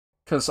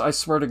because I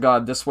swear to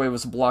God, this way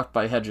was blocked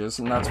by hedges,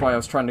 and that's why I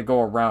was trying to go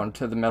around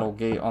to the metal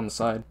gate on the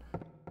side.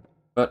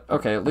 But,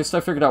 okay, at least I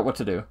figured out what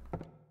to do.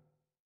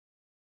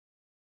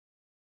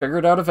 Figure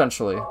it out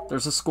eventually.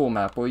 There's a school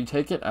map. Will you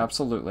take it?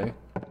 Absolutely.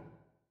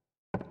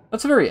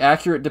 That's a very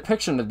accurate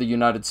depiction of the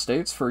United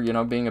States for, you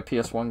know, being a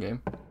PS1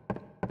 game.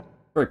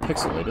 Very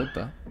pixelated,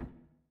 but...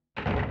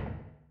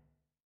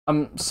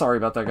 I'm sorry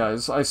about that,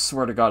 guys. I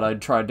swear to God, I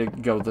tried to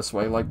go this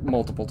way, like,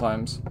 multiple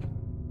times.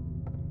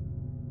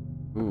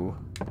 Ooh.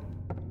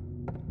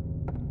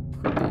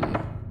 Creepy.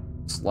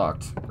 It's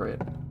locked. Great.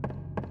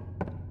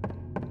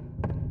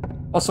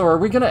 Also, are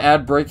we gonna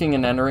add breaking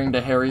and entering to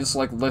Harry's,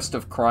 like, list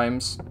of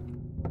crimes?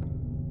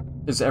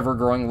 His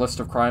ever-growing list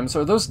of crimes?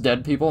 Are those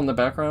dead people in the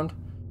background?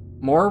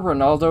 More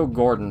Ronaldo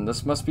Gordon.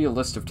 This must be a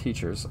list of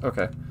teachers.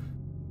 Okay.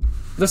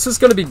 This is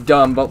gonna be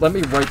dumb, but let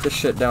me write this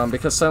shit down,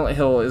 because Silent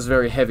Hill is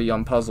very heavy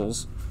on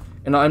puzzles.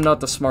 And I'm not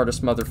the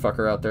smartest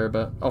motherfucker out there,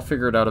 but I'll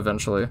figure it out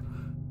eventually.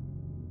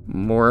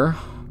 More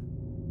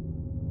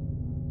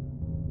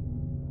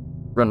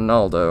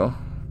Ronaldo.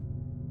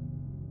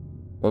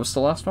 What was the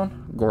last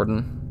one?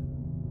 Gordon.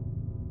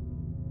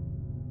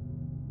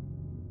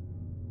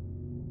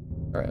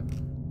 Alright.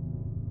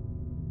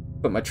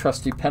 Put my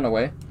trusty pen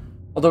away.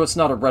 Although it's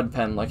not a red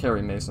pen like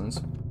Harry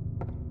Mason's.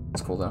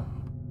 It's cool though.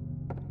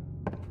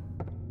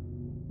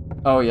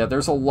 Oh yeah,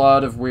 there's a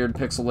lot of weird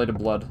pixelated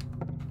blood.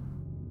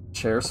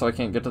 Chair, so I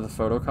can't get to the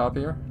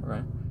photocopier?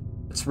 Right.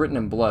 It's written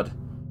in blood.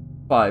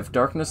 5.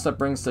 Darkness that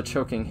brings the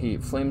choking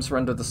heat. Flames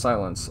rend the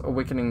silence,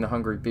 awakening the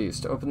hungry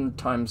beast. Open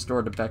time's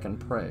door to beckon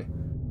prey.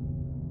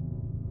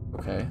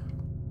 Okay.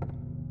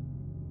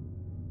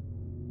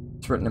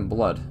 It's written in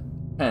blood.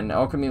 10.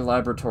 Alchemy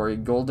laboratory.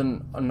 Gold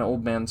in an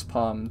old man's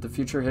palm. The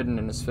future hidden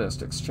in his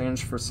fist.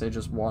 Exchange for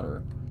sage's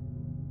water.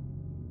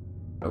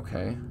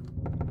 Okay.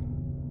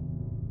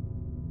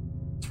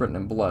 It's written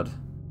in blood.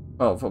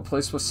 12. A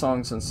place with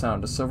songs and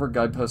sound. A silver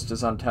guidepost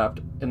is untapped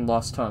in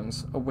lost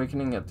tongues.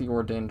 Awakening at the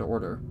ordained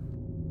order.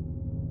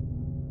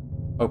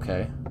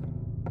 Okay.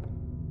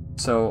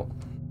 So,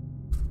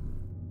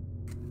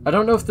 I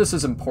don't know if this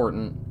is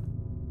important.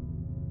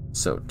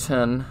 So,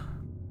 10.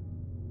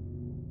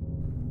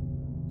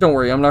 Don't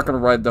worry, I'm not going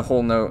to write the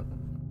whole note.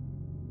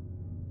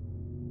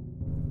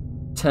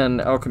 10.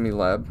 Alchemy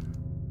lab.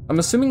 I'm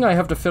assuming I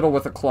have to fiddle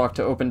with a clock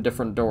to open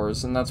different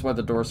doors, and that's why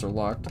the doors are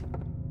locked.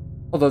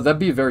 Although, that'd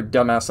be a very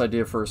dumbass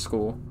idea for a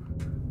school.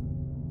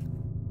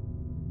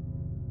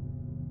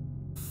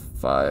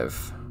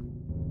 5.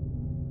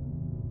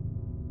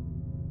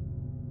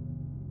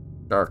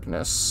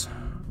 Darkness.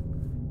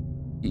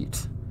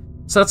 Heat.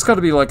 So that's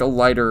gotta be like a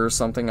lighter or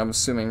something, I'm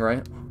assuming,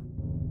 right?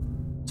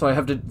 So I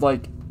have to,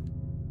 like,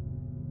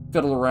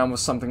 fiddle around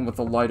with something with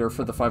a lighter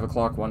for the 5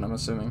 o'clock one, I'm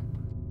assuming.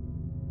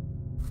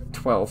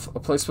 12. A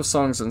place with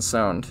songs and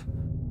sound.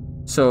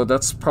 So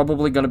that's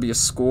probably gonna be a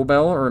school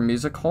bell or a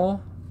music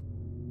hall?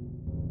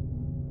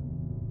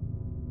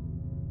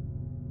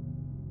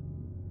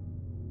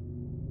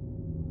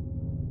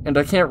 And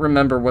I can't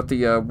remember what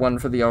the one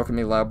for the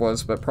alchemy lab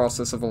was, but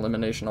process of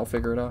elimination, I'll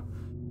figure it out.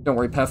 Don't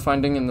worry,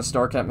 pathfinding in this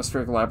dark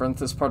atmospheric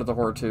labyrinth is part of the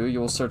horror too. You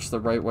will search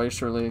the right way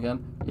surely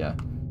again. Yeah.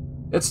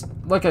 It's,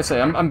 like I say,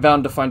 I'm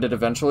bound to find it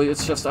eventually.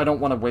 It's just I don't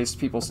want to waste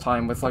people's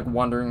time with, like,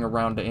 wandering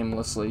around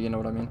aimlessly, you know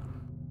what I mean?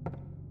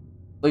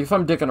 Like, if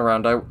I'm dicking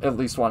around, I at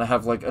least want to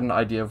have, like, an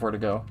idea of where to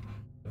go.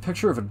 A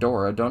picture of a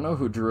door. I don't know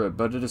who drew it,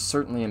 but it is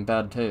certainly in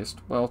bad taste.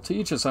 Well, to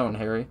each his own,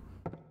 Harry.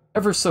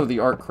 Ever so the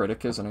art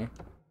critic, isn't he?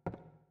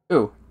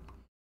 Ooh.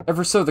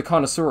 Ever so the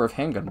connoisseur of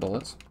handgun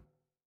bullets.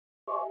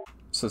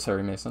 Says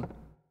Harry Mason.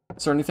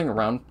 Is there anything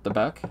around the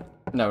back?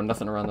 No,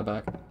 nothing around the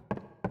back.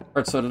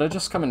 Alright, so did I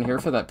just come in here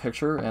for that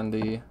picture and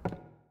the...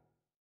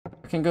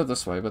 I can go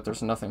this way, but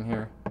there's nothing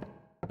here.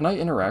 Can I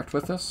interact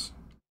with this?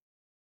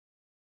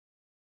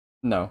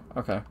 No,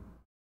 okay.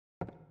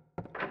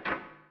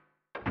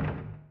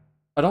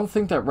 I don't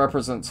think that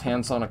represents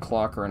hands on a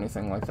clock or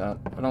anything like that.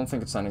 I don't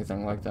think it's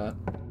anything like that.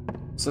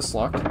 Is this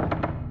locked?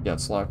 Yeah,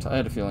 it's locked. I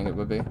had a feeling it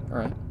would be.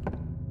 Alright.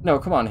 No,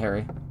 come on,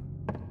 Harry.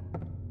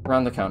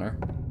 Around the counter.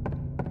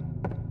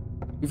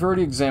 You've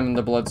already examined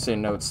the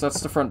bloodstained notes.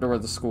 That's the front door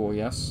of the school,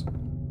 yes?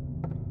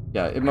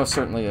 Yeah, it most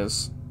certainly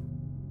is.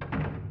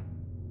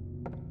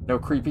 No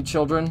creepy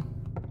children?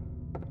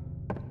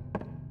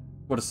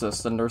 What is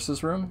this, the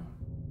nurse's room?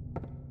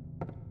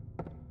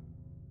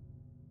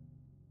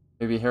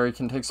 Maybe Harry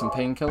can take some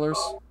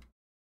painkillers?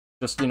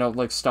 Just, you know,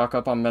 like stock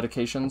up on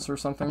medications or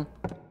something?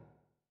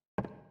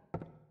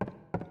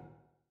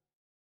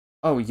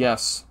 Oh,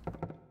 yes.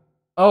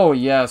 Oh,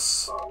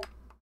 yes.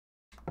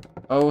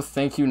 Oh,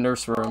 thank you,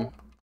 nurse room.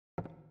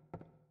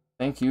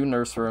 Thank you,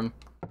 nurse room.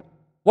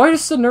 Why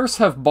does the nurse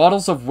have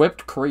bottles of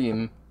whipped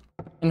cream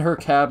in her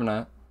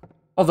cabinet?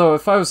 Although,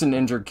 if I was an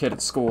injured kid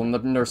at school and the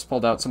nurse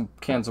pulled out some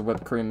cans of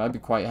whipped cream, I'd be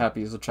quite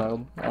happy as a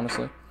child,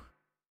 honestly.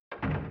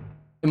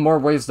 In more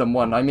ways than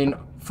one. I mean,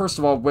 first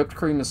of all, whipped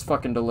cream is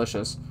fucking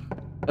delicious.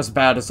 As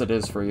bad as it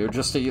is for you,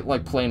 just to eat,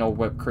 like, plain old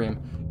whipped cream.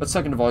 But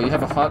second of all, you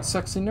have a hot,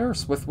 sexy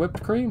nurse with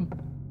whipped cream.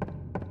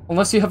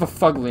 Unless you have a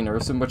fugly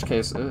nurse, in which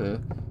case, you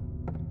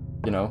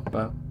know,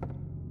 but...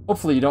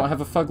 Hopefully you don't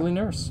have a fugly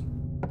nurse.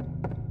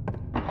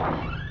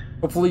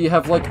 Hopefully you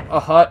have, like, a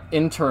hot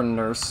intern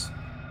nurse.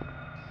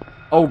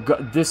 Oh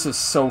god, this is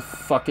so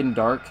fucking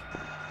dark.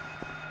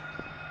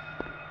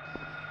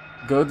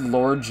 Good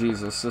Lord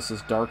Jesus, this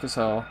is dark as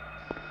hell.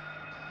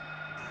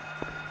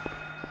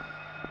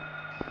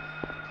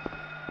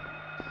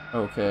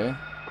 Okay.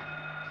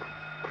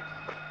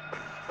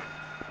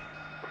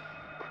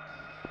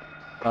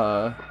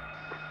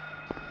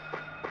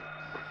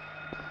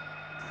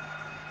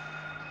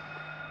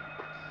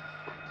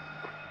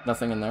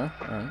 Nothing in there?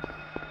 Alright.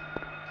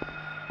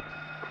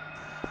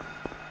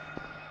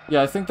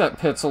 Yeah, I think that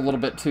pit's a little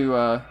bit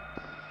too,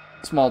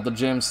 small to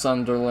James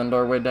Sunderland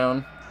our way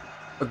down.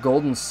 A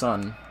golden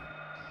sun.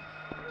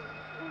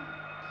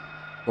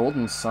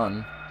 Golden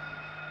sun.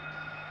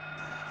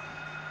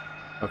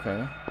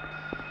 Okay.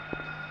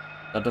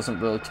 That doesn't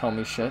really tell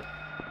me shit.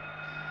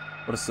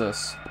 What is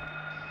this?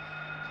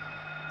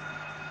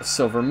 A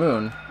silver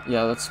moon.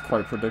 Yeah, that's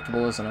quite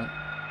predictable, isn't it?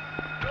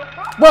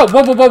 Whoa,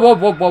 whoa, whoa, whoa, whoa,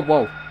 whoa, whoa,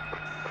 whoa.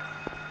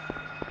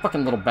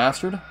 Fucking little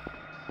bastard.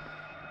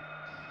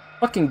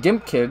 Fucking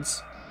gimp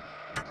kids.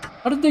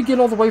 How did they get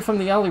all the way from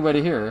the alleyway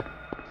to here?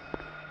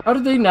 How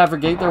did they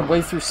navigate their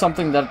way through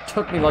something that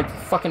took me like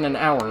fucking an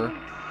hour?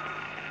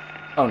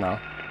 Oh no.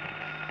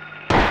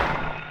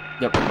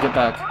 Yep, get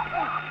back.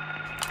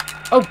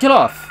 Oh, get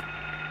off!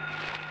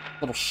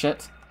 Little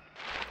shit.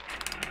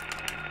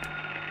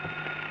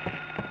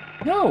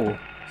 No!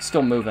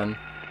 Still moving.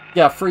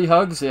 Yeah, free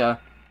hugs, yeah.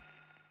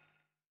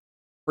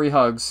 Free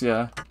hugs,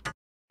 yeah.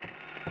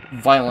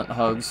 Violent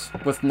hugs.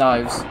 With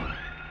knives.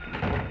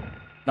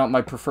 Not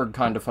my preferred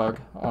kind of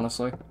hug,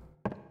 honestly.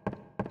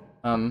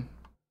 A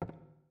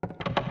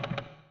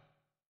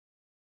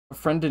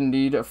friend in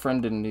need, a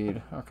friend in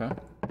need. Okay.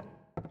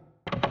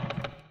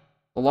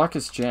 The lock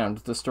is jammed.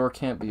 This door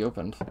can't be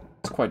opened.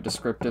 It's quite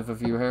descriptive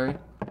of you, Harry.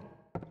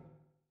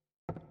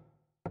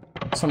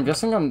 So I'm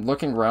guessing I'm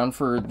looking around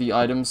for the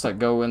items that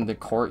go in the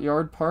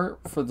courtyard part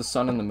for the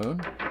sun and the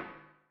moon.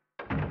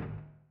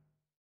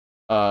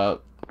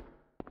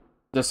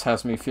 This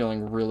has me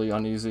feeling really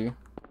uneasy.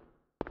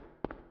 I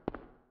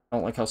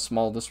don't like how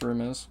small this room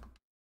is.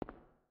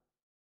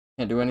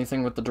 Can't do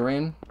anything with the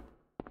drain.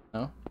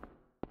 No.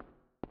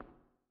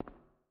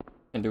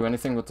 Can't do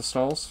anything with the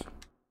stalls.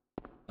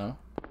 No.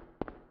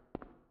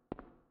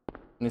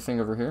 Anything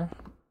over here?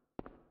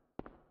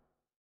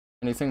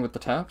 Anything with the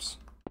taps?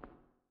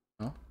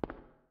 No.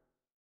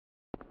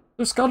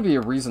 There's gotta be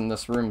a reason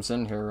this room's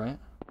in here, right?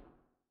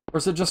 Or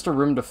is it just a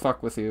room to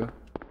fuck with you?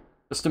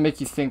 Just to make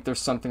you think there's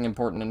something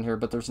important in here,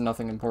 but there's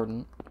nothing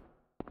important.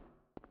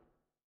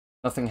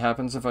 Nothing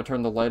happens if I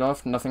turn the light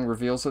off, nothing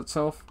reveals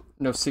itself.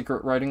 No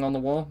secret writing on the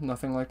wall,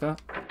 nothing like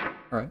that.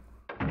 Alright.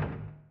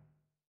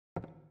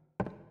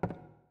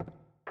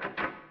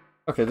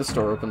 Okay, this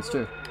door opens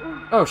too.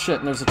 Oh shit,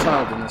 and there's a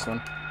child in this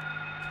one.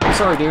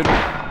 Sorry, dude.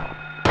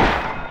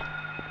 I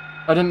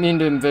didn't mean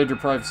to invade your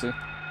privacy.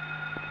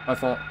 My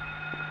fault.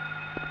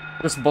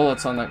 There's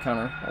bullets on that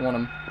counter. I want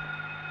them.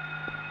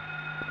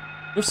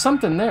 There's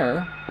something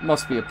there. It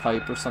must be a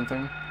pipe or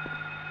something.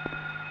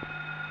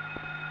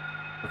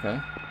 Okay.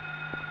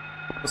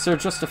 Was there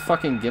just a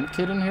fucking gimp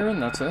kid in here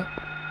and that's it?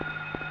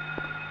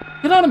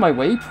 Get out of my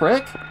way,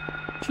 prick!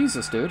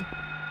 Jesus, dude.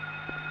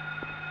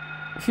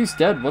 If he's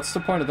dead, what's the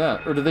point of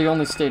that? Or do they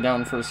only stay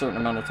down for a certain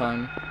amount of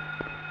time?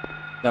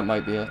 That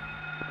might be it.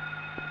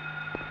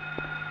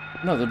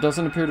 No, there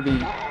doesn't appear to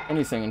be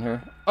anything in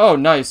here. Oh,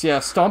 nice, yeah,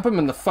 stomp him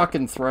in the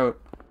fucking throat.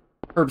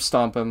 Herb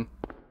stomp him.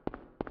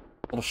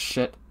 Little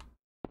shit.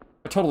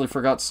 I totally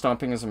forgot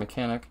stomping as a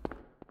mechanic.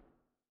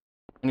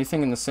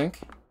 Anything in the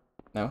sink?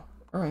 No?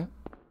 Alright.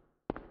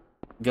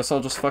 Guess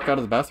I'll just fuck out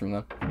of the bathroom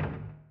then.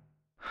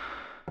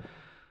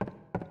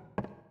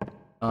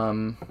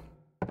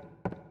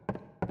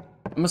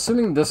 I'm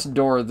assuming this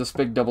door, this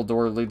big double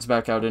door, leads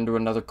back out into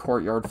another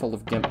courtyard full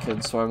of gimp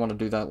kids, so I want to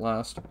do that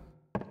last.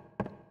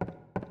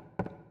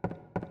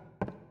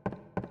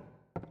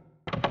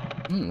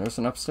 There's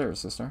an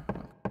upstairs, is there?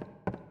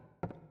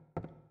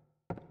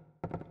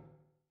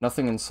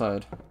 Nothing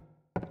inside.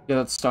 Yeah,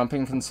 that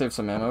stomping can save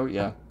some ammo,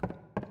 yeah.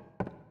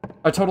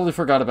 I totally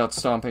forgot about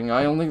stomping.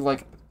 I only,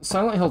 like,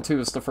 Silent Hill 2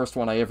 is the first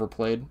one I ever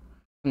played.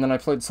 And then I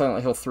played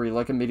Silent Hill 3,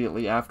 like,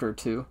 immediately after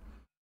 2.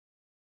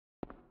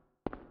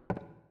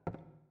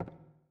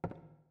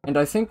 And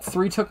I think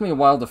 3 took me a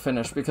while to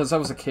finish, because I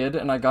was a kid,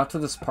 and I got to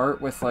this part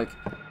with, like,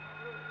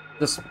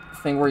 this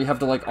thing where you have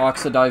to, like,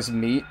 oxidize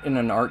meat in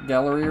an art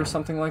gallery or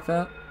something like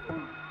that.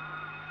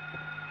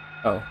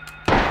 Oh.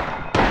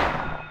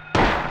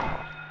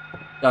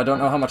 Yeah, I don't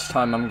know how much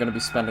time I'm gonna be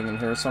spending in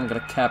here, so I'm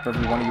gonna cap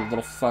every one of you little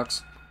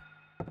fucks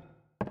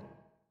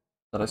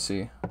that I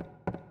see.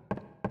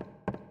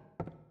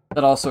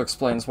 That also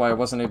explains why I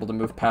wasn't able to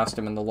move past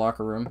him in the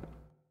locker room.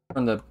 Or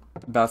in the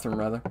bathroom,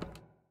 rather.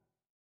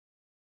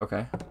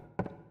 Okay.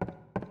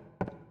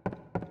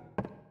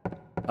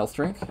 Health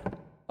drink?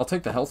 I'll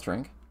take the health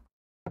drink.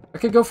 I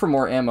could go for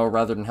more ammo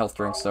rather than health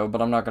drinks, though,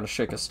 but I'm not gonna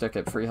shake a stick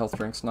at free health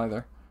drinks,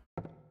 neither.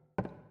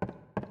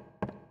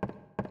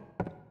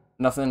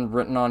 Nothing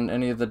written on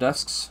any of the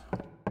desks?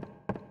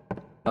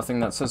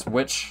 Nothing that says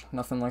witch,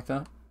 nothing like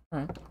that.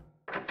 Alright.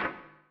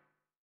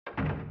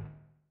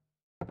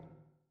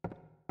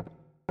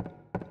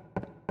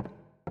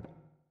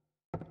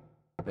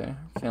 Okay,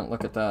 can't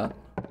look at that.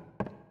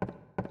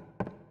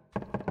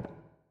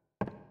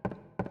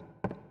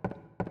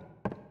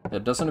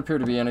 It doesn't appear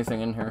to be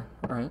anything in here.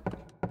 Alright.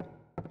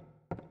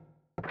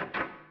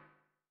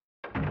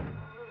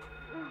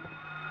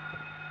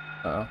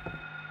 Uh-oh.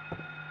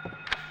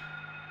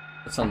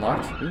 It's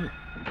unlocked? Ooh.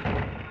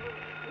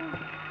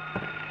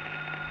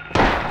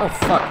 Oh,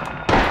 fuck.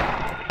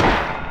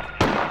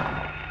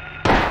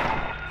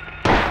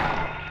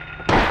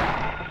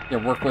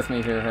 Yeah, work with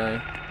me here,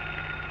 Harry.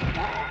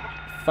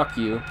 Fuck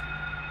you.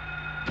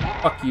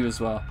 Fuck you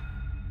as well.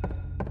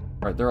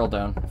 Right, they're all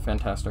down.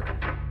 Fantastic.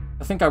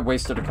 I think I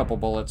wasted a couple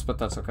bullets, but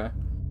that's okay.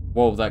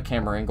 Whoa, that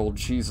camera angle.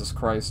 Jesus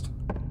Christ.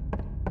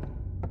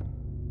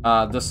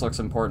 This looks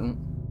important.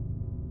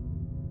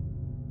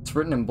 It's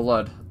written in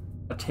blood.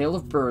 A tale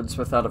of birds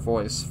without a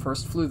voice.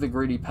 First flew the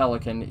greedy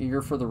pelican,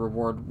 eager for the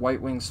reward,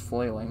 white wings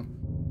flailing.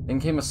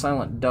 Then came a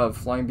silent dove,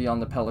 flying beyond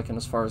the pelican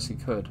as far as he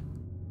could.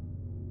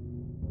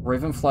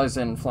 Raven flies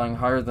in, flying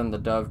higher than the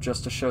dove,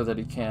 just to show that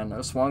he can.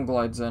 A swan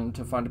glides in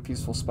to find a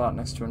peaceful spot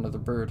next to another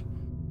bird.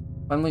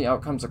 Finally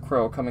out comes a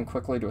crow, coming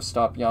quickly to a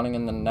stop, yawning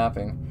and then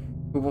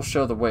napping. Who will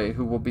show the way?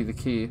 Who will be the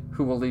key?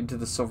 Who will lead to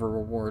the silver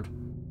reward?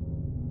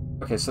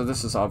 Okay, so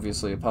this is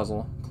obviously a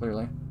puzzle,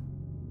 clearly.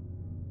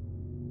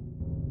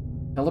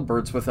 Tell of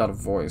birds without a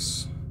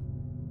voice.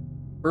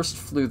 First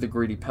flew the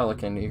greedy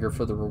pelican, eager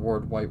for the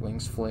reward, white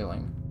wings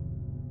flailing.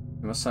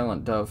 And a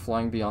silent dove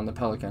flying beyond the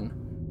pelican.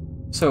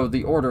 So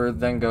the order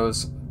then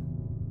goes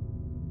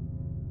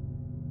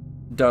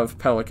dove,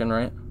 pelican,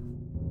 right?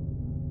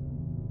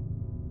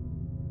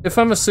 If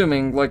I'm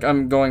assuming, like,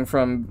 I'm going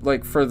from,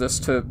 like,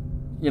 furthest to,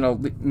 you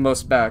know,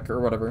 most back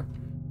or whatever.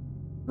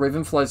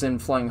 Raven flies in,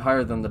 flying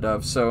higher than the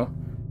dove, so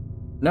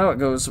now it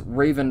goes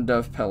raven,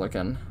 dove,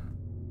 pelican.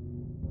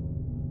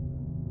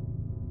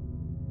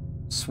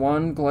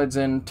 Swan glides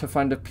in to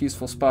find a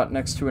peaceful spot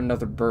next to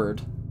another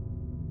bird.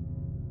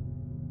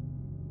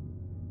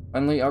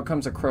 Finally, out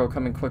comes a crow,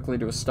 coming quickly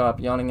to a stop,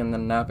 yawning and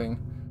then napping.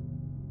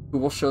 Who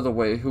will show the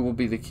way? Who will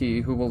be the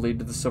key? Who will lead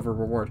to the silver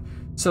reward?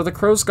 So the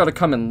crow's got to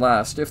come in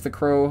last. If the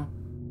crow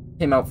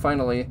came out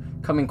finally,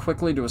 coming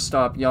quickly to a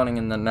stop, yawning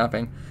and then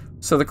napping.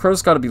 So the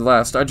crow's got to be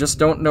last. I just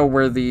don't know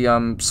where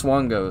the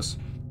swan goes.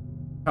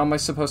 How am I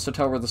supposed to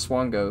tell where the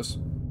swan goes?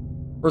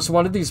 Or is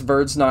one of these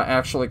birds not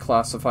actually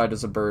classified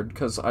as a bird,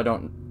 because I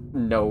don't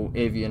know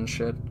avian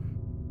shit?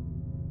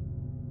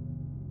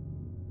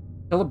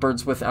 Tell of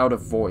birds without a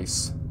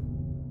voice.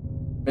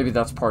 Maybe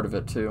that's part of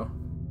it, too.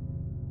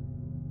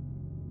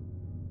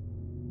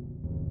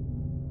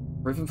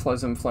 Raven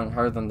flies in, flying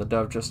higher than the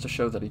dove, just to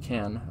show that he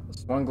can. The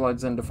swan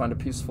glides in to find a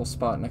peaceful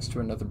spot next to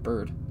another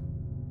bird.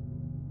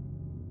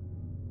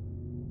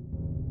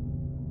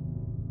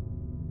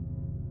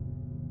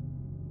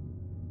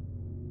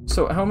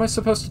 So, how am I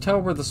supposed to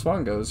tell where the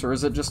swan goes, or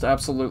is it just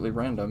absolutely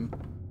random?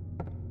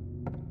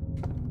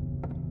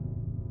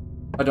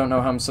 I don't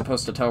know how I'm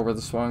supposed to tell where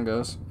the swan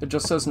goes. It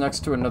just says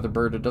next to another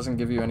bird, it doesn't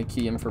give you any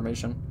key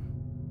information.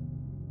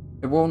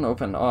 It won't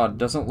open. Odd,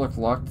 doesn't look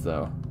locked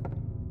though.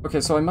 Okay,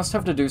 so I must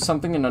have to do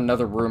something in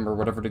another room or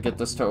whatever to get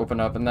this to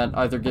open up, and that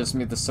either gives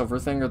me the silver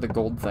thing or the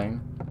gold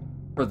thing.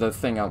 Or the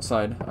thing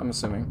outside, I'm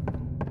assuming.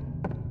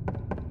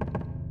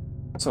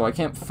 So I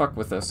can't fuck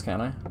with this,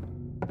 can I?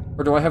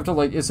 Or do I have to,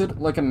 like, is it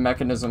like a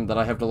mechanism that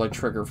I have to, like,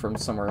 trigger from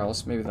somewhere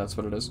else? Maybe that's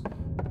what it is.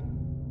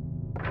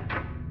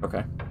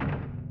 Okay.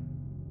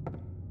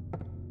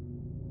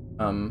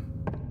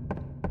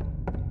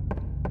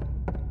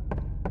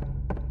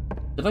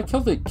 Did I kill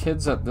the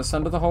kids at this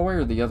end of the hallway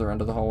or the other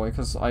end of the hallway?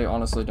 Because I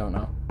honestly don't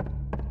know.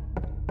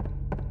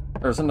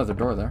 There's another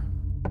door there.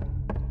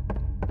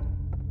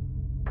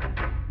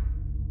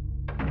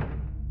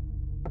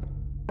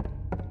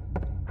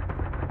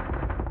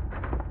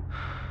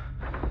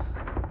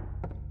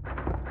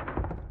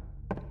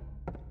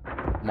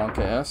 Monka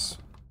S.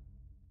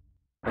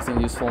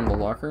 Nothing useful in the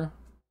locker.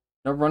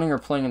 No running or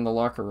playing in the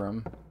locker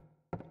room.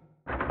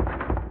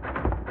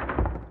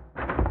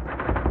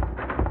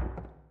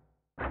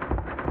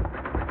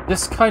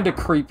 This kind of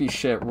creepy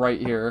shit right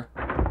here.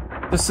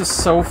 This is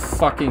so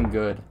fucking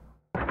good.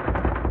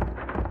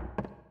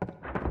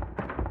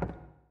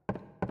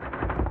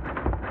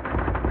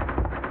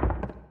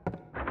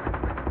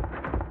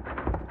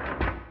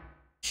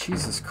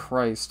 Jesus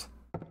Christ.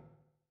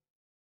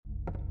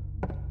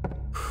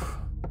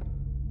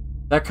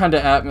 That kind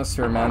of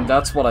atmosphere, man,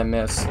 that's what I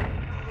miss.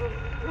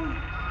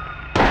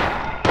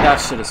 That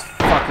shit is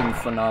fucking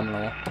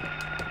phenomenal.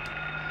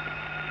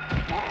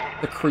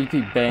 The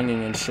creepy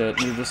banging and shit,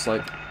 and you're just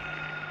like...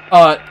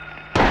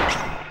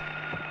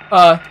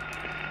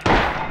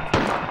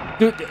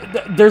 Dude,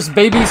 there's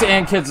babies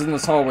and kids in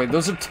this hallway.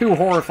 Those are two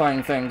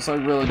horrifying things I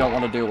really don't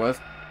want to deal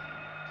with.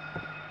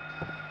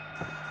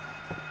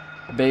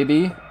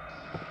 Baby.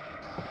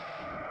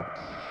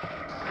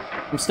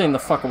 I'm staying the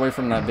fuck away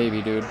from that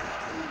baby, dude.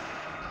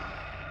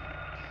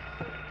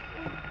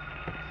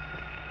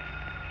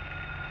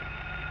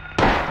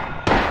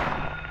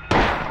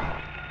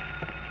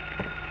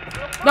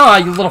 Ah,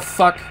 you little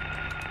fuck!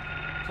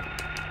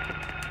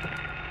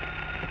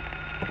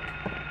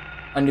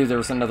 I knew there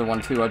was another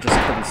one too, I just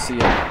couldn't see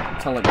it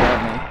until it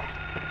grabbed me.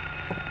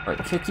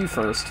 Alright, kick you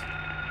first.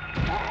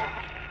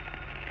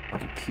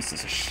 Fucking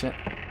pieces of shit.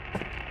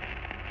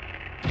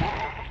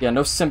 Yeah,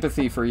 no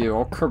sympathy for you.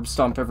 I'll curb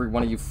stomp every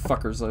one of you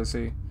fuckers I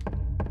see.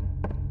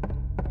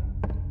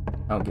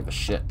 I don't give a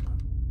shit.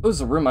 Oh, this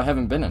is a room I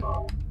haven't been in.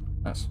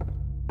 Nice.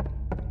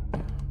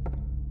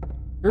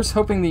 Here's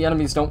hoping the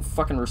enemies don't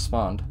fucking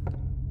respond.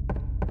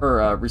 Or,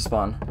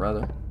 respawn,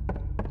 rather.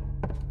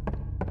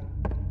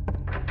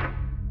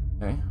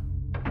 Okay.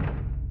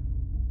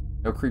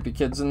 No creepy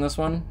kids in this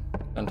one?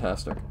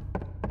 Fantastic.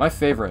 My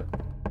favorite.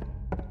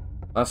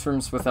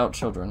 Classrooms without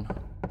children.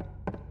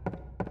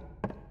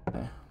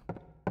 Okay.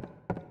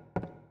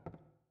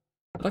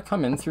 Did I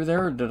come in through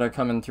there, or did I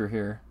come in through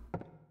here?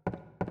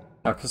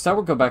 No, because that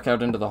would go back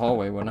out into the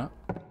hallway, wouldn't it?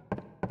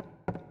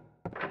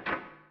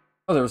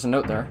 Oh, there was a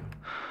note there.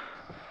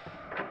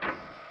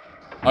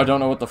 I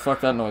don't know what the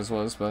fuck that noise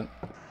was, but...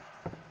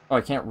 Oh,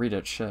 I can't read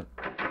it, shit.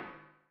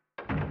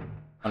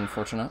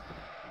 Unfortunate.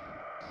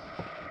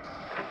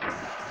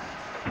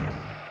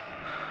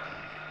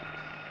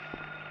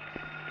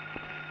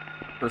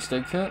 First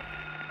aid kit?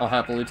 I'll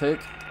happily take.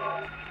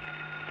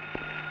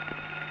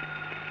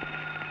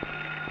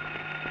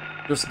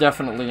 There's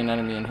definitely an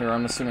enemy in here.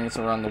 I'm assuming it's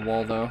around the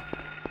wall, though.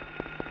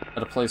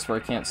 At a place where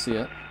I can't see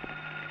it.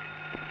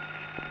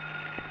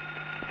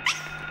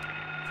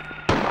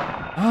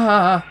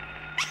 Ah!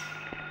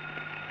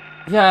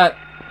 Yeah!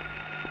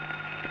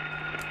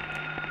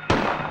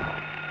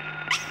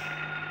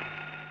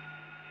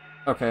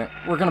 Okay,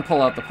 we're gonna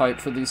pull out the pipe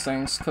for these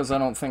things, because I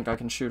don't think I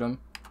can shoot them.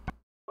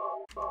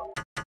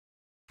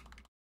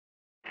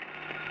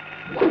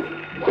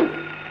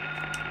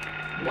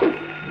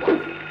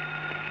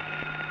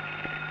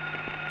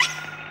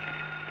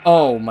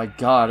 Oh my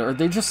god, are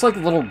they just like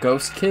little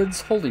ghost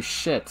kids? Holy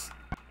shit.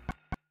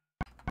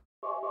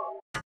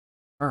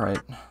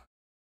 Alright.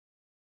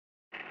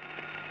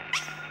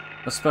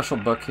 A special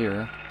book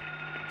here.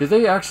 Do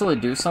they actually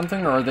do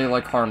something, or are they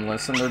like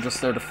harmless and they're just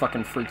there to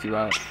fucking freak you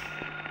out?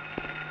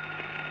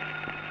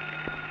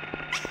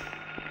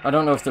 I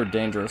don't know if they're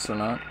dangerous or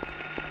not.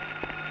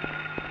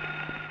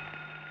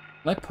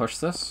 Can I push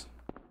this?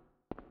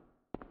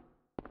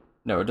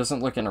 No, it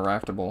doesn't look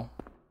interactable.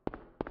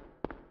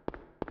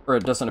 Or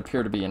it doesn't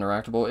appear to be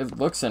interactable. It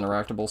looks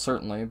interactable,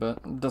 certainly, but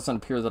it doesn't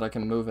appear that I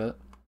can move it.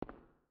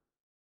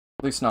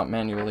 At least not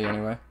manually,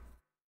 anyway.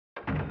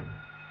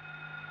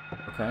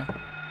 Okay.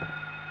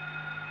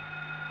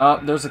 Oh,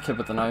 there's a kid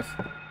with a knife.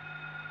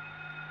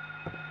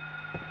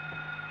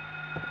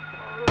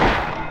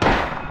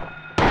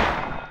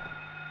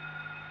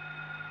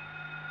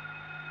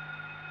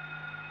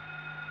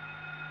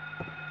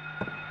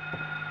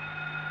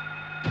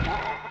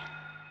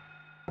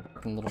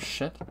 Fucking little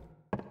shit.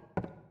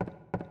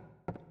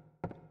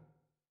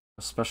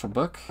 A special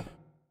book?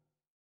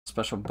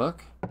 Special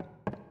book?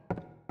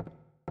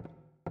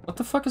 What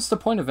the fuck is the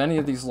point of any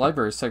of these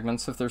library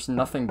segments if there's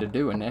nothing to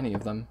do in any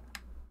of them?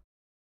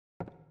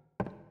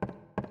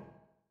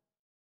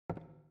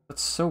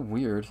 That's so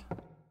weird.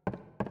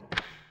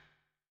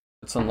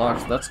 It's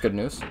unlocked, that's good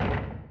news.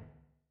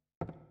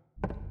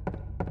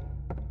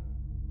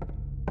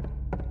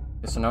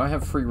 Okay, so now I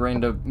have free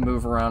reign to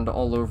move around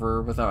all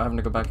over without having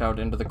to go back out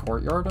into the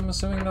courtyard, I'm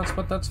assuming that's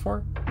what that's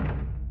for?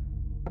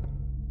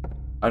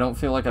 I don't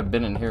feel like I've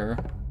been in here.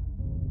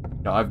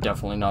 No, I've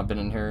definitely not been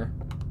in here.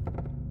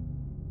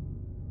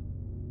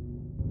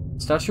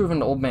 Statue of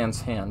an old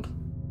man's hand.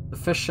 The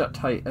fist shut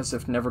tight as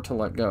if never to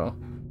let go.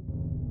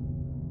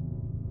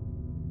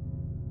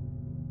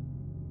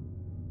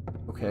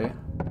 Okay.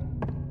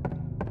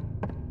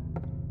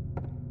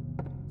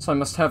 So I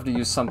must have to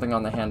use something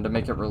on the hand to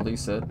make it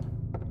release it.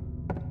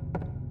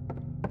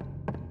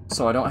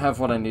 So I don't have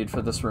what I need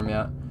for this room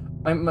yet.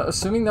 I'm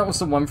assuming that was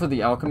the one for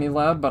the alchemy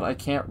lab, but I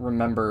can't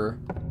remember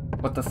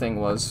what the thing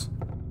was.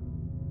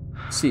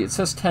 See, it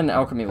says 10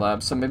 alchemy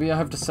labs, so maybe I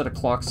have to set a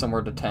clock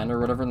somewhere to 10 or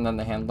whatever, and then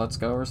the hand lets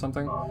go or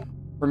something.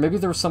 Or maybe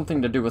there was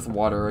something to do with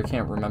water, I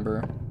can't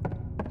remember.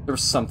 There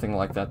was something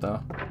like that,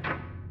 though.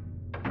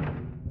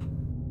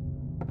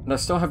 And I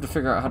still have to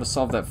figure out how to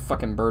solve that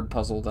fucking bird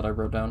puzzle that I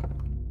wrote down.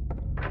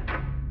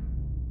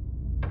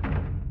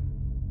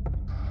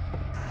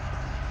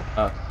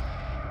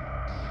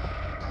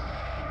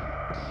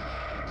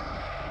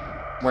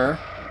 Where?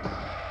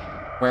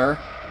 Where?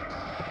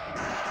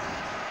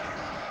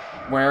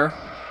 Where?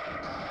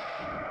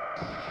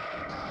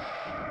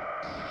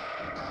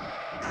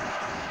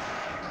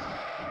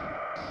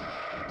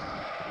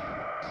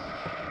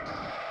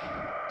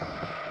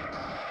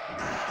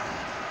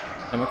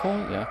 Chemical?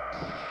 Yeah.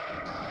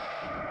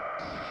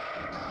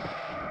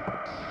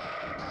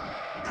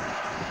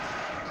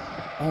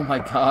 Oh my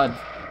god.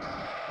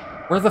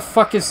 Where the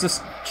fuck is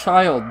this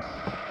child?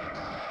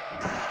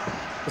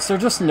 Is there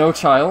just no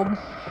child?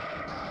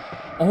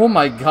 Oh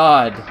my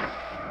god.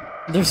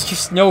 There's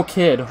just no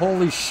kid.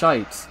 Holy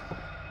shite.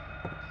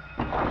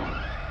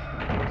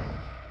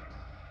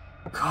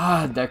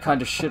 God, that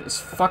kind of shit is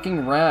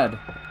fucking rad.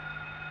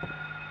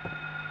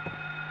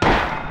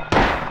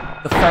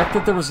 fact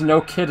that there was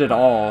no kid at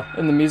all,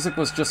 and the music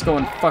was just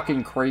going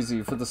fucking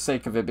crazy for the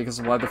sake of it,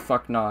 because why the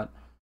fuck not?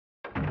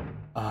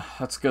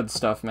 That's good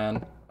stuff,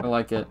 man. I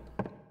like it.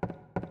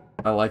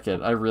 I like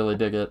it. I really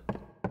dig it.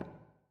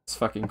 It's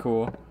fucking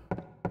cool.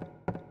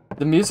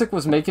 The music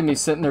was making me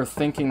sitting there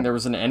thinking there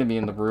was an enemy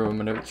in the room,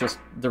 and it just...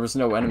 there was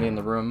no enemy in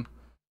the room.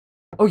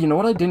 Oh, you know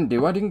what I didn't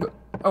do? I didn't go...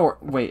 Oh,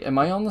 wait, am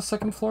I on the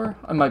second floor?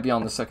 I might be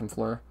on the second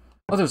floor.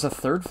 Oh, there's a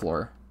third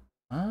floor.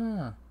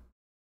 Ah.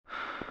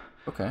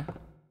 Okay.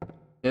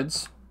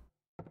 Kids?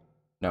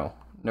 No.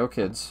 No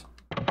kids.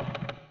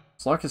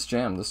 This lock is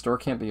jammed. This door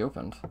can't be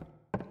opened.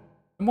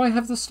 Then why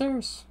have the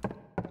stairs?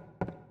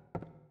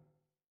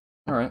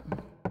 Alright.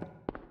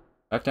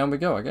 Back down we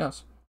go, I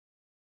guess.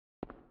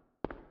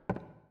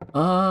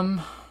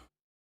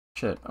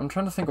 Shit. I'm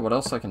trying to think of what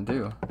else I can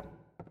do.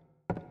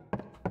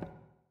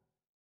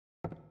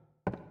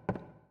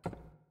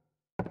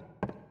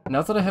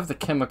 Now that I have the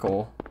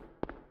chemical...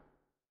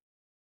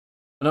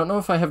 I don't know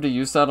if I have to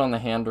use that on the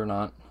hand or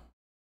not.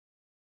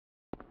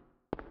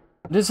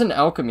 It is an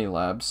alchemy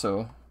lab,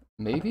 so...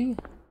 maybe?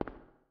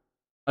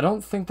 I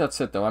don't think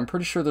that's it, though. I'm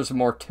pretty sure there's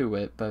more to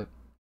it, but...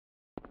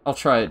 I'll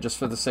try it just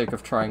for the sake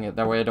of trying it.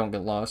 That way I don't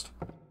get lost.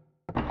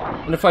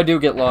 And if I do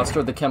get lost,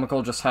 or the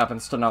chemical just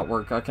happens to not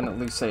work, I can at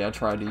least say I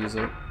tried to use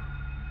it.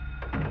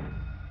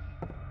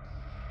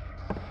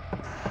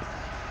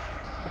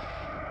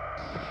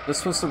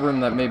 This was the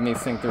room that made me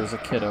think there was a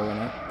kiddo in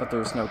it, but there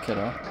was no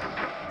kiddo.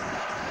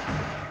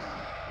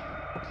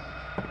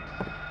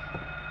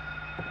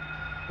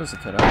 There's a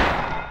kiddo.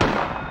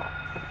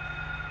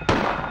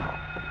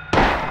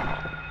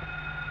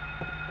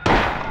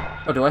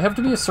 Oh, do I have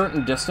to be a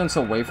certain distance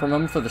away from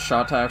him for the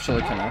shot to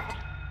actually connect?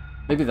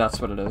 Maybe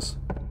that's what it is.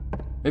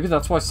 Maybe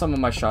that's why some of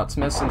my shots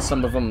miss and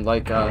some of them,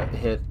 like,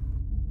 hit.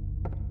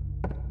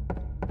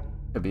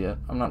 Could be it.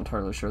 I'm not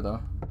entirely sure,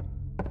 though.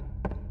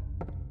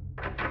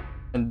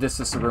 And this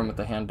is the room with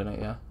the hand in it,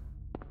 yeah?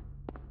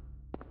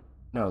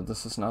 No,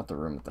 this is not the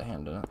room with the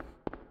hand in it.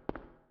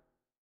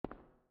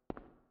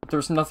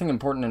 There's nothing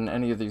important in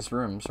any of these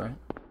rooms, right?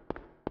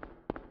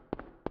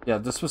 Yeah,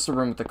 this was the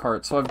room with the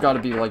cart, so I've got to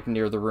be, like,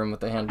 near the room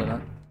with the hand in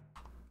it.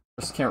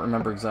 Just can't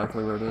remember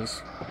exactly where it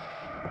is.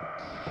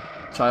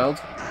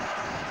 Child?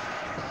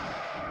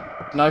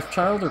 Knife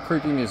child or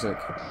creepy music?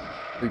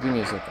 Creepy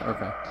music,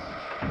 okay.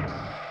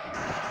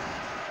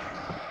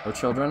 No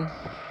children?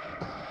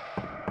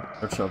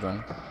 No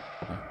children.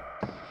 Okay.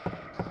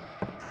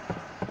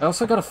 I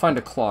also gotta find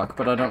a clock,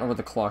 but I don't know where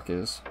the clock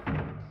is.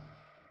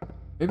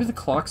 Maybe the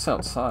clock's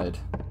outside.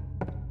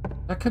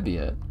 That could be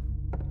it.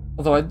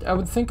 Although I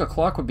would think a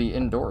clock would be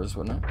indoors,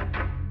 wouldn't it?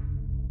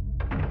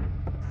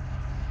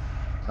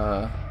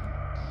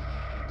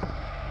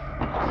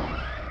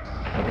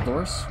 Double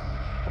doors?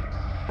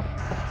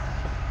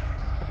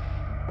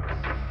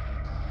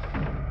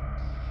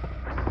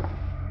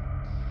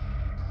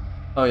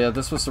 Oh yeah,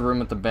 this was the room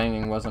with the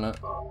banging, wasn't it?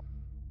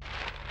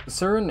 Is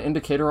there an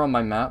indicator on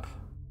my map?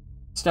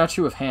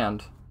 Statue of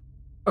hand.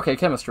 Okay,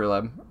 chemistry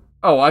lab.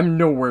 Oh, I'm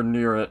nowhere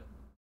near it.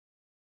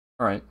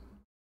 Alright.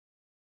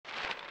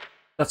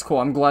 That's cool,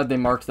 I'm glad they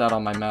marked that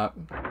on my map.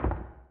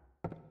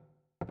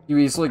 You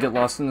easily get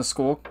lost in the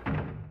school?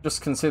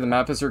 Just can say the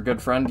map is your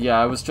good friend? Yeah,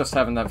 I was just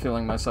having that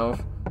feeling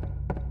myself.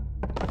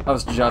 I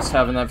was just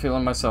having that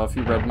feeling myself,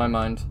 you read my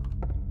mind.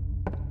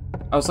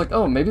 I was like,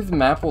 oh, maybe the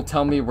map will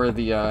tell me where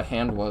the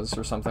hand was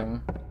or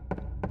something.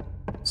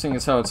 Seeing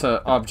as how it's an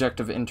object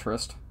of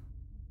interest.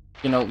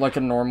 You know, like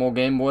a normal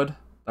game would.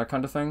 That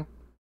kind of thing.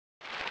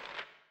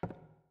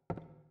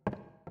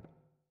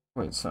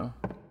 Wait, so...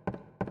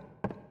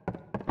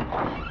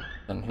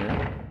 in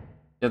here.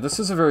 Yeah, this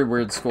is a very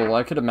weird school.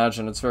 I could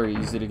imagine it's very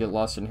easy to get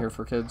lost in here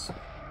for kids.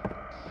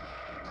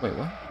 Wait,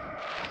 what?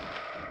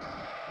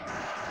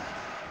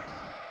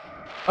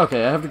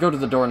 Okay, I have to go to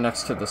the door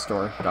next to this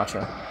door.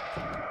 Gotcha.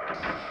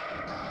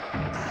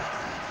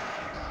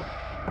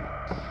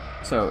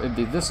 So, it'd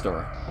be this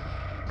door.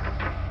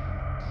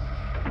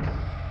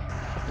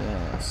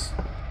 Yes.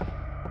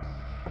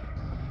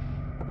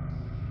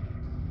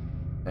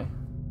 Okay.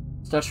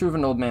 Statue of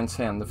an old man's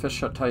hand. The fist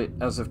shut tight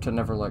as if to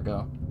never let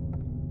go.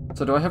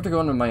 So do I have to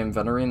go into my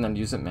inventory and then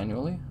use it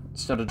manually?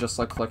 Instead of just,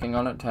 like, clicking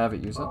on it to have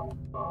it use it?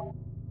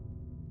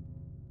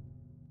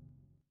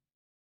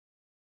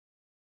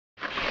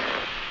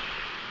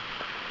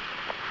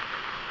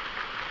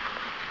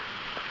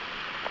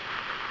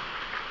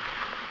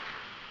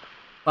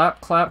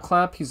 Clap, clap,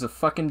 clap, he's a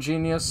fucking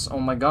genius. Oh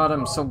my god,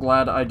 I'm so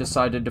glad I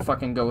decided to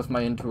fucking go with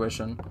my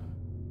intuition.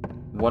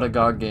 What a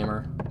god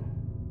gamer.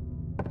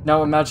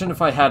 Now imagine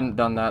if I hadn't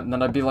done that, and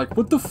then I'd be like,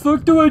 what the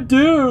fuck do I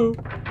do?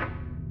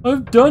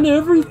 I've done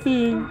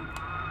everything!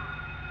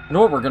 You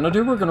know what we're gonna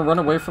do? We're gonna run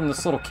away from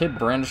this little kid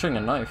brandishing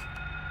a knife.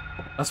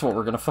 That's what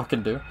we're gonna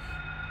fucking do.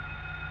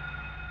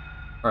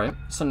 Alright,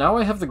 so now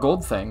I have the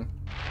gold thing.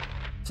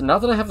 So now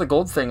that I have the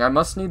gold thing, I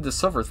must need the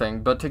silver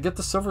thing, but to get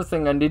the silver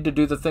thing, I need to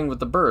do the thing with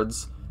the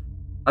birds.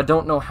 I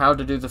don't know how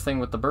to do the thing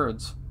with the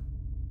birds.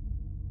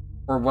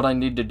 Or what I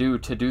need to do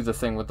the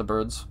thing with the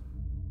birds.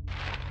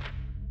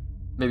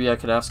 Maybe I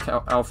could ask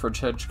Alfred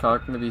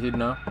Hitchcock, maybe he'd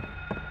know.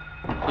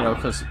 You know,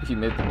 because he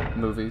made the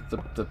movie,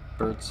 the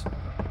birds.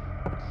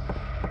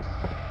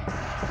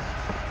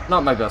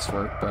 Not my best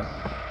work, but...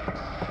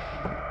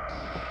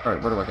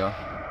 Alright, where do I go?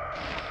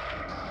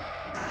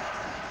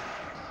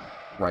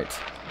 Right.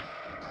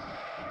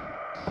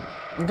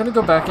 I'm gonna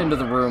go back into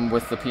the room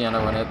with the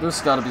piano in it.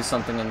 There's gotta be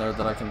something in there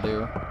that I can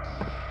do.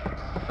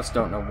 I just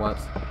don't know what.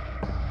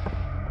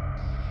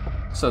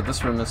 So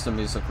this room is the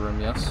music room,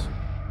 yes?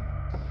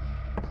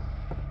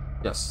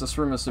 Yes, this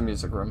room is the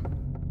music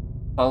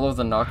room. Follow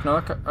the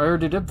knock-knock? I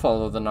already did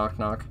follow the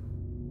knock-knock.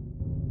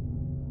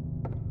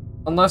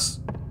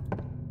 Unless...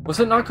 Was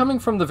it not coming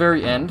from the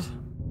very end?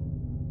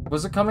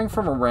 Was it coming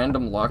from a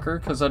random locker?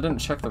 Because I didn't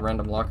check the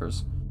random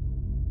lockers.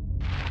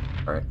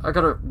 Alright, I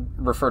gotta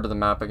refer to the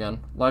map again.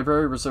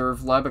 Library,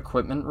 reserve, lab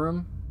equipment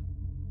room?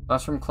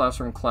 Classroom,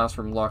 classroom,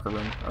 classroom, locker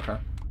room. Okay.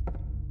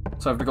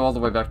 So I have to go all the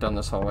way back down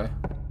this hallway.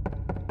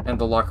 And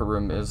the locker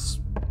room is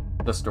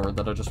this door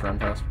that I just ran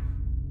past.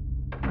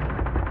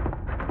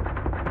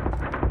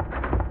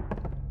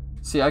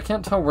 See, I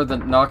can't tell where the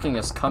knocking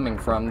is coming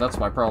from, that's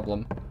my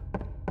problem.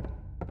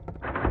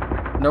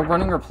 No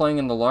running or playing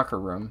in the locker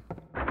room.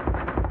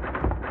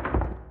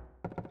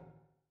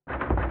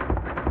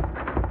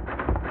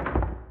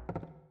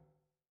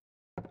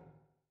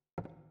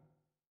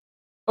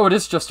 Oh, it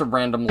is just a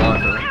random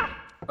locker.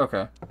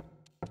 Okay.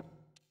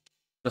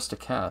 Just a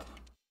cat.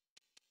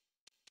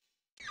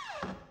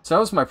 So that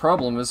was my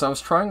problem, is I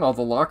was trying all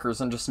the lockers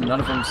and just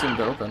none of them seemed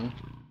to open.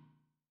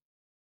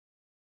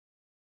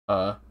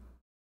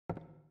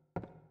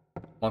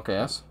 Monkey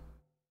ass.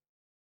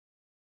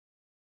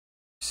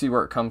 See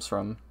where it comes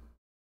from.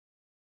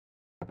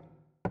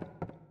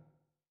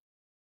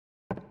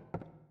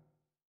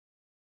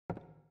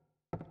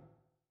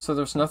 So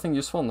there's nothing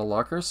useful in the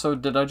lockers, so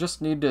did I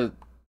just need to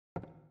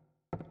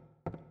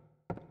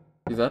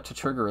do that to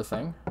trigger a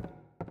thing?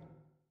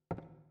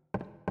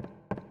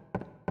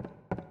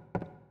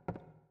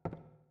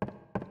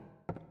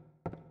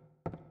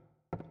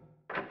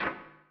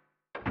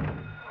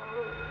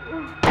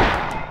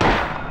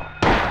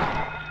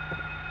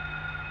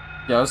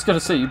 Yeah, I was gonna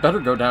say, you better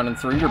go down in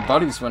 3. Your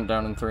buddies went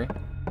down in 3.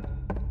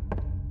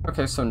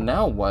 Okay, so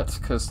now what?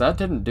 Because that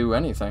didn't do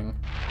anything.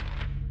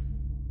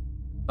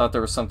 Thought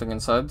there was something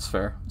inside. It's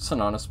fair. It's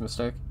an honest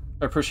mistake.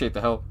 I appreciate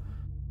the help.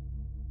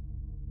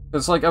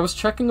 It's like, I was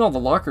checking all the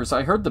lockers.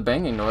 I heard the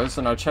banging noise,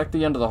 and I checked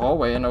the end of the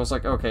hallway, and I was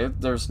like, okay,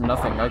 there's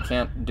nothing. I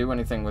can't do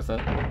anything with it.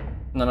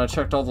 And then I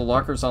checked all the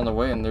lockers on the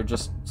way, and they're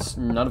just...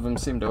 none of them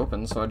seemed to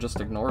open, so I just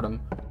ignored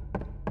them.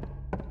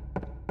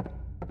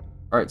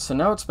 Alright, so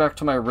now it's back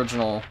to my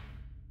original...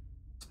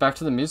 It's back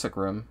to the music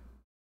room.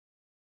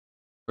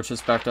 Which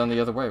is back down the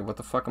other way. What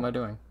the fuck am I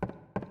doing?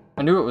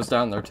 I knew it was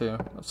down there, too.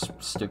 That's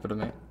stupid of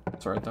me.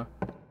 It's alright, though.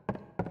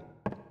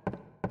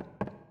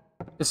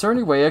 Is there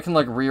any way I can,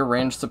 like,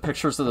 rearrange the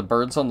pictures of the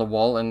birds on the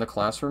wall in the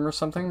classroom or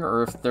something?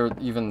 Or if they're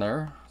even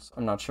there?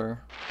 I'm not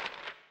sure.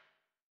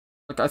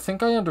 Like, I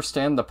think I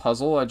understand the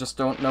puzzle, I just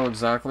don't know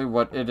exactly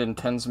what it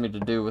intends me to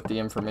do with the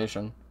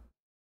information.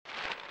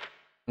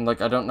 And,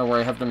 like, I don't know where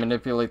I have to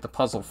manipulate the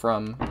puzzle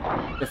from,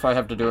 if I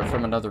have to do it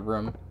from another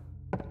room.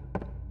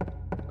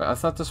 But I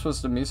thought this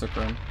was the music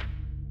room.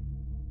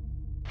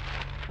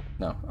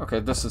 No. Okay,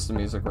 this is the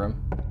music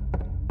room.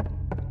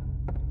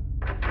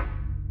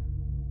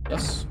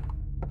 Yes.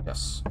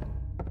 Yes.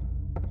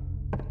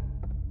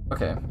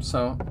 Okay,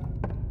 so...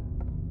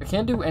 I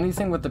can't do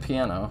anything with the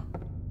piano.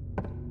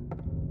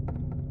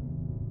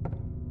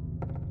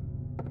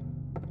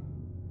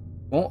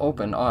 Won't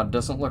open. Odd,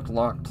 doesn't look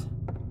locked.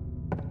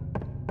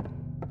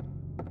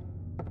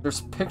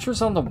 There's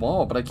pictures on the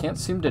wall, but I can't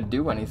seem to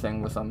do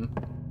anything with them.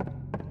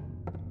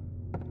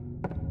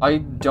 I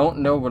don't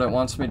know what it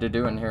wants me to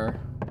do in here.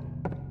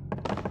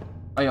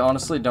 I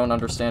honestly don't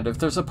understand. If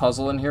there's a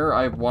puzzle in here,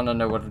 I want to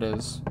know what it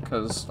is,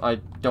 because I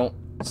don't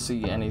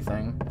see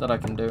anything that I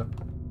can do.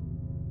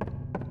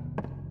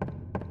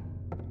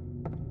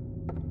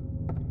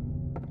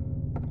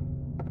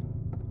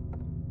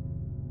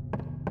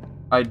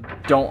 I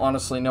don't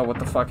honestly know what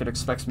the fuck it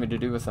expects me to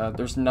do with that.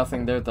 There's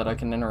nothing there that I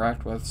can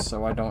interact with,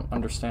 so I don't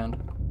understand.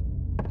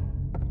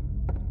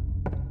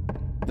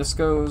 This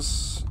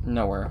goes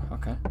nowhere.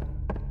 Okay.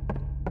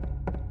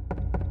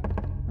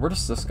 Where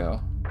does this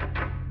go?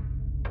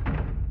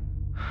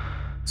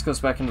 This goes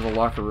back into the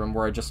locker room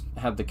where I just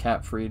had the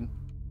cat freed.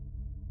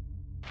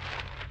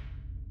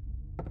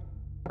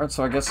 Alright,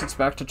 so I guess it's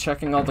back to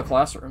checking all the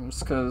classrooms,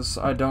 because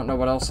I don't know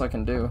what else I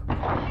can do.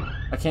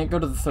 I can't go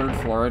to the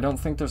 3rd floor. I don't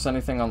think there's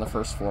anything on the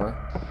 1st floor.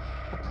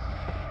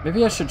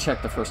 Maybe I should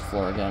check the 1st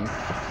floor again.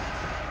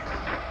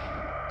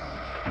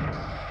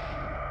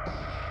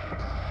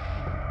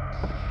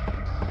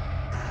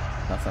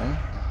 Nothing.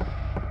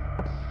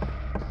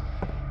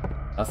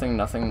 Nothing,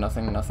 nothing,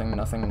 nothing, nothing,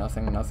 nothing,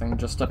 nothing, nothing.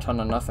 Just a ton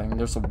of nothing.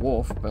 There's a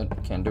wolf,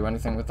 but can't do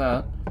anything with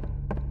that.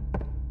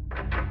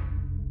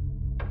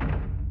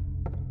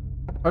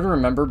 Hard to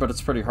remember, but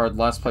it's pretty hard.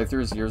 Last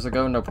playthrough is years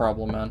ago. No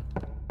problem, man.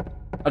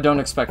 I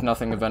don't expect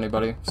nothing of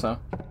anybody, so...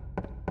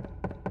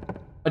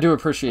 I do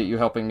appreciate you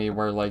helping me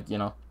where, like, you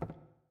know,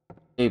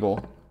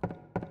 able.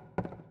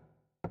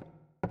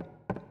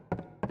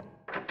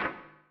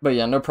 But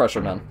yeah, no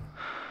pressure, man.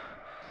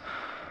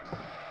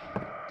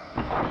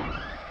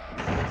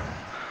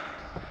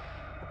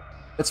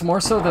 It's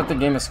more so that the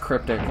game is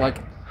cryptic. Like,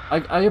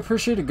 I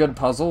appreciate a good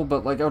puzzle,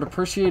 but, like, I would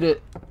appreciate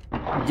it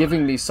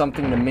giving me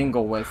something to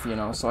mingle with, you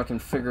know, so I can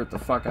figure it the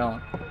fuck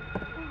out.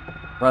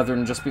 Rather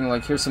than just being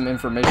like, here's some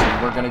information,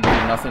 we're gonna give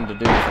you nothing to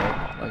do with it.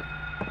 Like,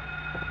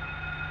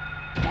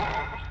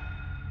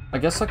 I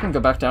guess I can go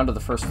back down to the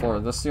first floor.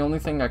 That's the only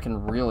thing I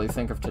can really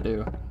think of to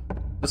do.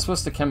 This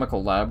was the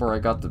chemical lab where I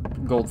got the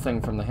gold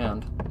thing from the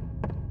hand.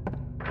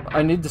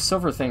 I need the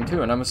silver thing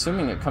too, and I'm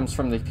assuming it comes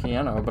from the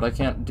piano, but I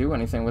can't do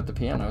anything with the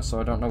piano, so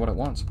I don't know what it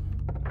wants.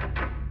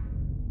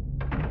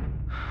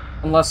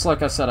 Unless,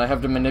 like I said, I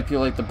have to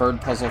manipulate the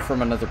bird puzzle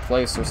from another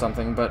place or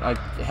something, but I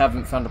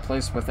haven't found a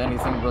place with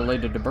anything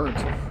related to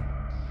birds.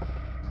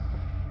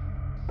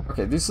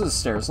 Okay, these are the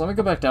stairs. Let me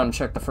go back down and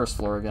check the first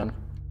floor again.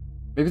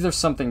 Maybe there's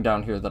something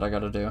down here that I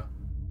gotta do.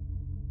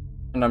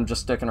 And I'm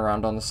just sticking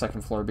around on the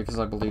second floor because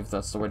I believe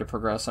that's the way to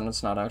progress, and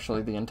it's not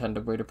actually the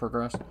intended way to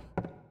progress.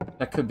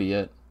 That could be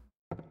it.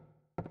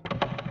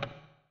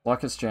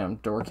 Lock is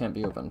jammed. Door can't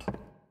be opened.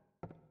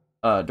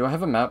 Do I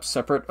have a map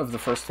separate of the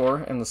first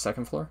floor and the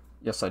second floor?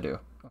 Yes, I do.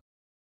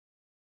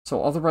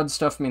 So all the red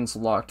stuff means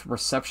locked.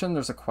 Reception,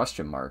 there's a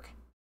question mark.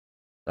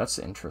 That's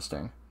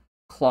interesting.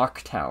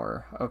 Clock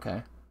tower.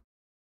 Okay.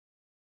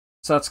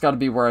 So that's gotta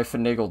be where I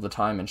finagled the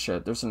time and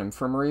shit. There's an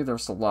infirmary,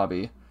 there's the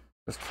lobby,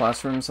 there's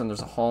classrooms, and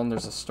there's a hall, and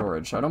there's a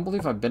storage. I don't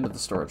believe I've been to the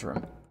storage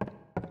room.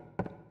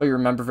 But you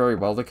remember very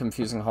well the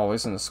confusing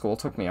hallways in the school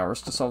took me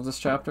hours to solve this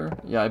chapter?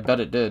 Yeah, I bet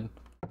it did.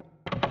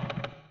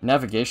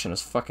 Navigation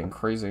is fucking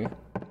crazy.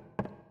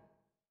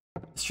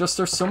 It's just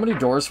there's so many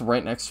doors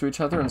right next to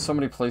each other and so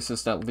many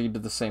places that lead to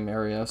the same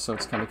area, so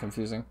it's kind of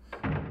confusing.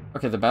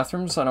 Okay, the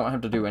bathrooms I don't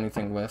have to do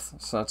anything with,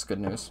 so that's good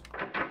news.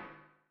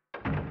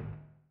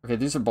 Okay,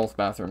 these are both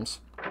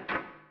bathrooms.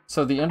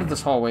 So the end of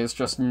this hallway is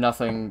just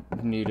nothing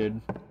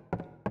needed.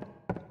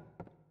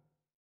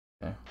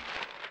 Okay.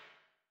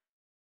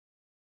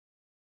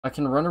 I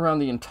can run around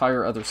the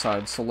entire other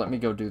side, so let me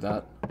go do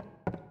that.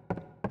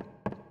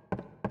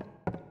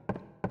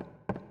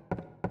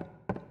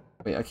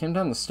 Wait, I came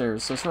down the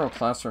stairs. Those are all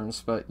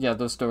classrooms, but yeah,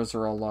 those doors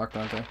are all locked,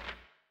 aren't they?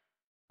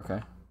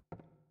 Okay.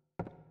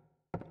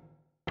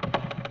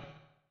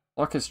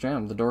 Lock is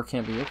jammed. The door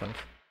can't be opened.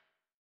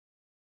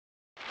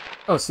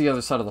 Oh, it's the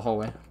other side of the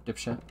hallway.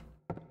 Dipshit.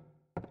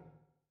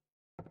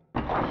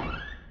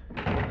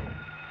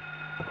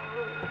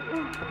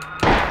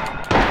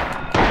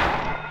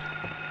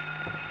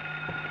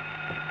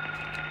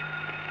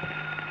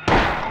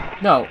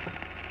 No.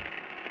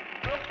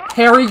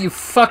 Harry, you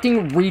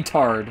fucking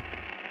retard.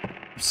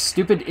 You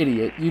stupid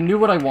idiot. You knew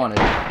what I wanted.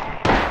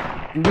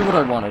 You knew what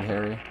I wanted,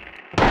 Harry.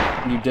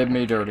 And you did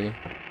me dirty.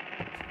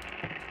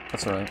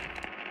 That's alright.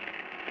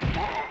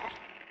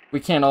 We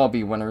can't all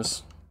be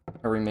winners,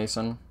 Harry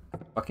Mason.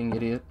 Fucking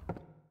idiot.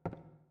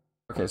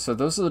 Okay, so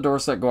those are the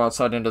doors that go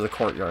outside into the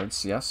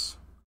courtyards, yes?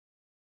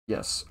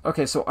 Yes.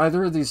 Okay, so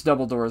either of these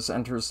double doors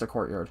enters the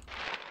courtyard.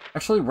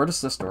 Actually, where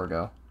does this door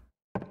go?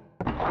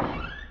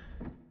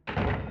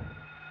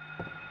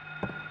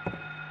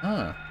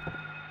 Ah.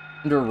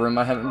 Into a room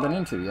I haven't been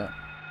into yet.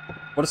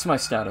 What is my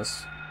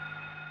status?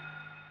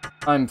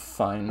 I'm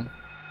fine.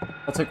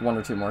 I'll take 1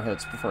 or 2 more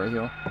hits before I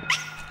heal.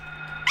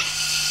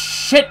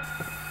 Shit!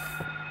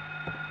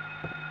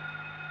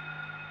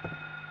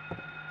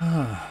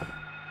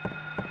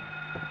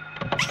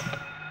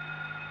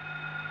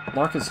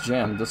 Lock is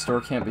jammed. This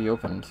door can't be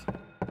opened.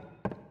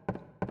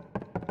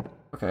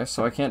 Okay,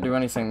 so I can't do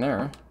anything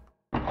there.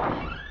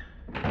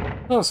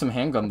 Oh, some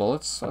handgun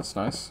bullets. That's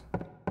nice.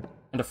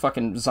 And a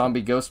fucking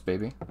zombie ghost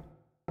baby.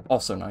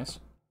 Also nice.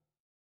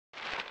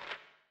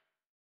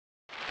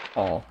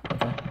 Oh,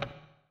 okay.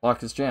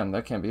 Lock is jammed.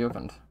 That can't be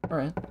opened.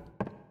 Alright.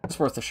 It's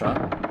worth a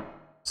shot.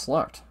 It's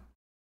locked.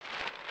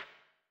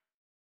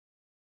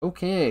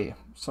 Okay,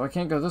 so I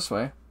can't go this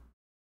way.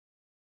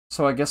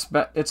 So I guess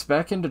it's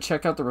back in to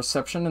check out the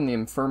reception and the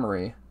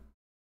infirmary.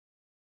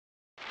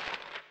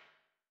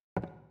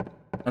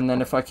 And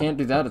then if I can't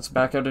do that, it's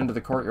back out into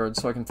the courtyard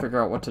so I can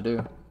figure out what to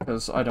do.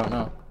 Because I don't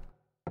know.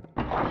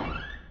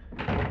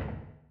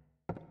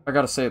 I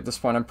gotta say, at this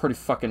point, I'm pretty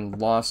fucking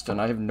lost and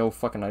I have no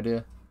fucking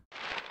idea.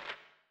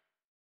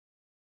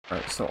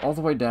 Alright, so all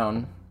the way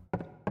down.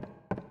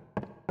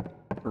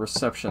 The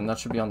reception, that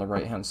should be on the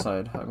right-hand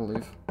side, I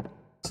believe.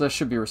 So that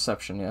should be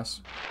reception,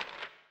 yes.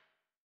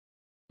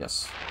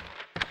 Yes.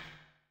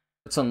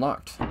 It's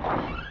unlocked.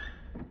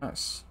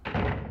 Nice.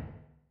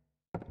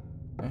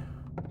 Okay.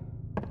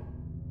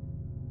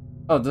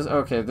 Oh,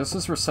 okay, this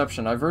is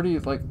reception. I've already,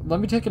 like, let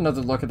me take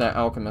another look at that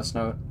alchemist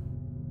note.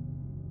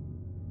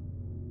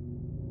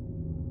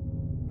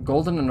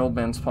 Gold in an old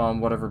man's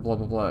palm, whatever, blah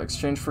blah blah.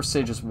 Exchange for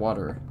sage's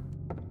water.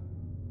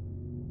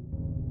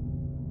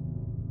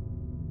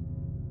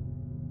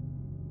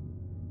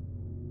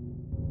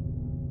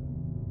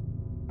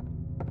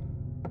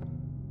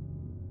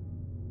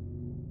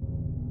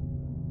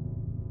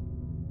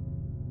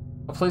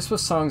 A place with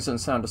songs and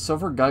sound. A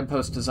silver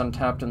guidepost is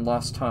untapped and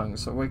lost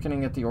tongues,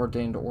 awakening at the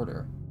ordained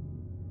order.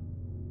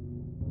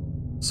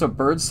 So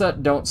birds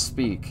that don't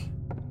speak.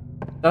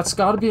 That's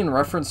gotta be in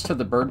reference to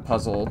the bird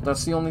puzzle.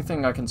 That's the only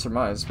thing I can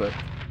surmise, but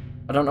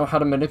I don't know how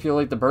to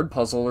manipulate the bird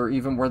puzzle or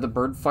even where the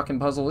bird fucking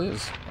puzzle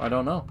is. I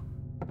don't know.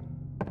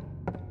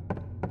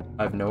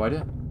 I have no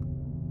idea.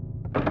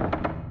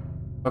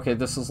 Okay,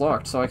 this is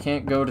locked, so I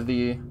can't go to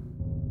the...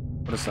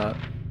 What is that?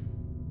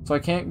 So I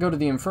can't go to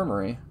the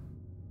infirmary.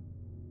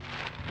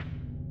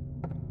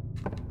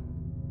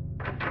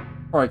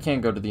 Or I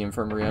can go to the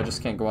infirmary, I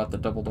just can't go out the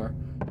double door.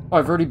 Oh,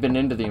 I've already been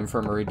into the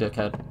infirmary,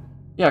 dickhead.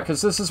 Yeah,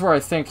 because this is where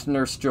I thanked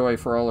Nurse Joy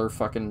for all her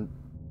fucking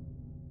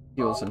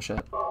heals and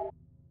shit.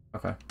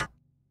 Okay.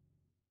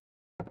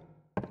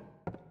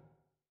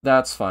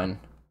 That's fine.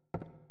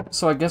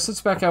 So I guess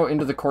it's back out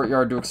into the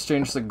courtyard to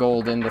exchange the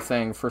gold in the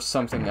thing for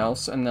something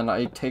else, and then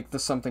I take the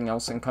something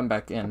else and come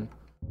back in.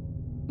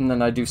 And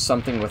then I do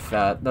something with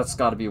that. That's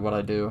gotta be what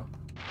I do.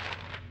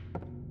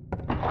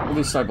 At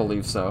least I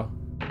believe so.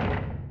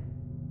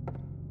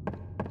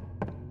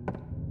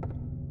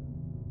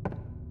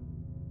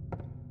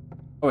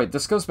 Oh wait,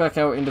 this goes back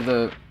out into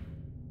the...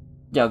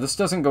 Yeah, this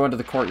doesn't go into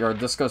the courtyard.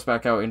 This goes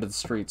back out into the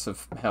streets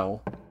of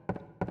hell.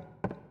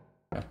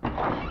 Okay.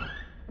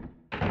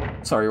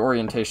 Sorry,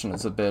 orientation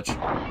is a bitch.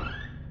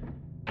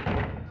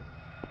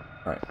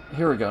 Alright,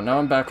 here we go. Now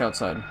I'm back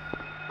outside.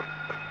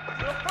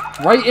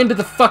 Right into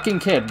the fucking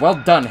kid! Well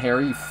done,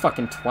 Harry, you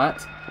fucking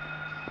twat.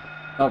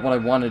 Not what I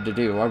wanted to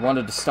do. I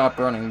wanted to stop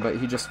running, but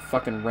he just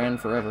fucking ran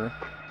forever.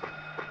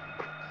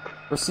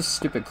 Where's this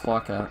stupid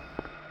clock at?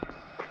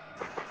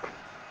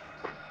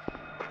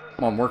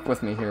 Come on, work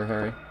with me here,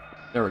 Harry.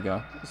 There we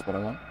go. That's what I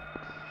want.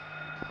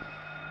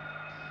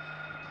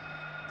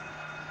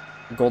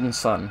 Golden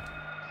sun.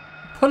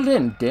 Put it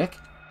in, dick!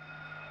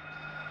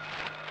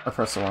 I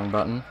pressed the wrong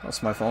button.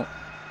 That's my fault.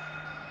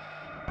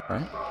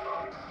 Right?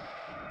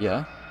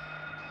 Yeah.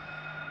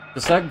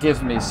 Does that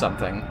give me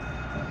something?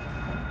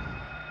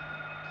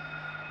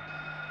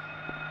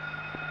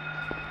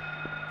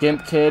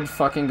 Gimp kid,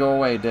 fucking go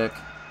away, dick.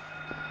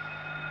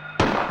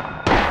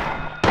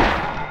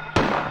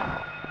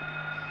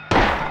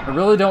 I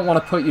really don't want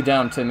to put you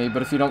down, Timmy,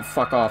 but if you don't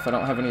fuck off, I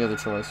don't have any other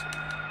choice.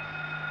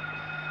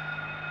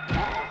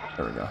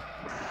 There we go.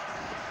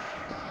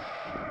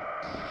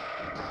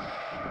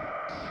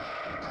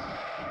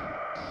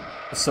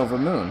 The silver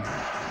moon.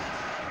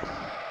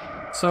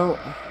 So...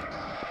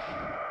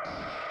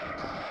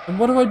 And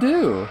what do I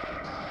do?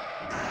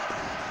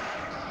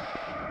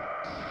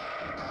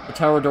 The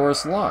tower door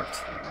is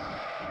locked.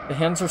 The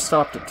hands are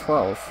stopped at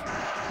 12.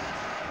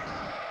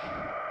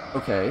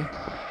 Okay.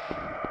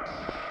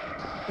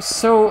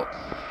 So...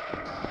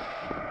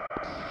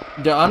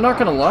 I'm not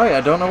gonna lie,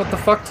 I don't know what the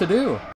fuck to do.